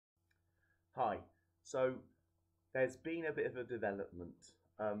Hi. So there's been a bit of a development.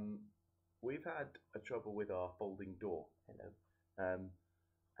 Um, we've had a trouble with our folding door. Hello.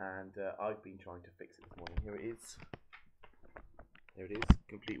 And I've been trying to fix it this morning. Here it is. There it is,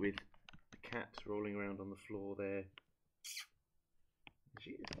 complete with the cat rolling around on the floor there. There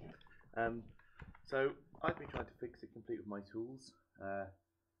she is. So I've been trying to fix it complete with my tools.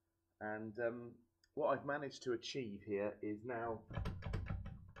 And what I've managed to achieve here is now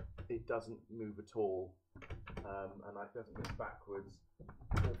it doesn't move at all, and it doesn't move backwards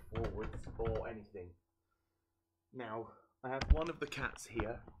or forwards or anything. Now, I have one of the cats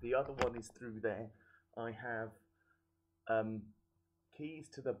here, the other one is through there. I have keys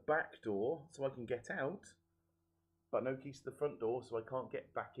to the back door so I can get out, but no keys to the front door so I can't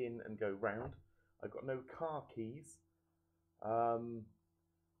get back in and go round. I've got no car keys.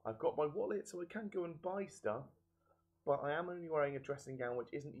 I've got my wallet so I can go and buy stuff, but I am only wearing a dressing gown which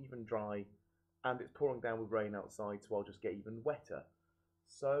isn't even dry, and it's pouring down with rain outside, so I'll just get even wetter.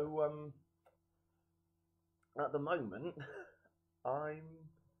 So at the moment, I'm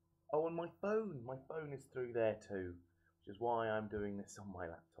on my phone. My phone is through there too, which is why I'm doing this on my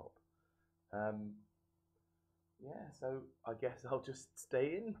laptop. Yeah, so I guess I'll just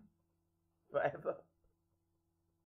stay in forever.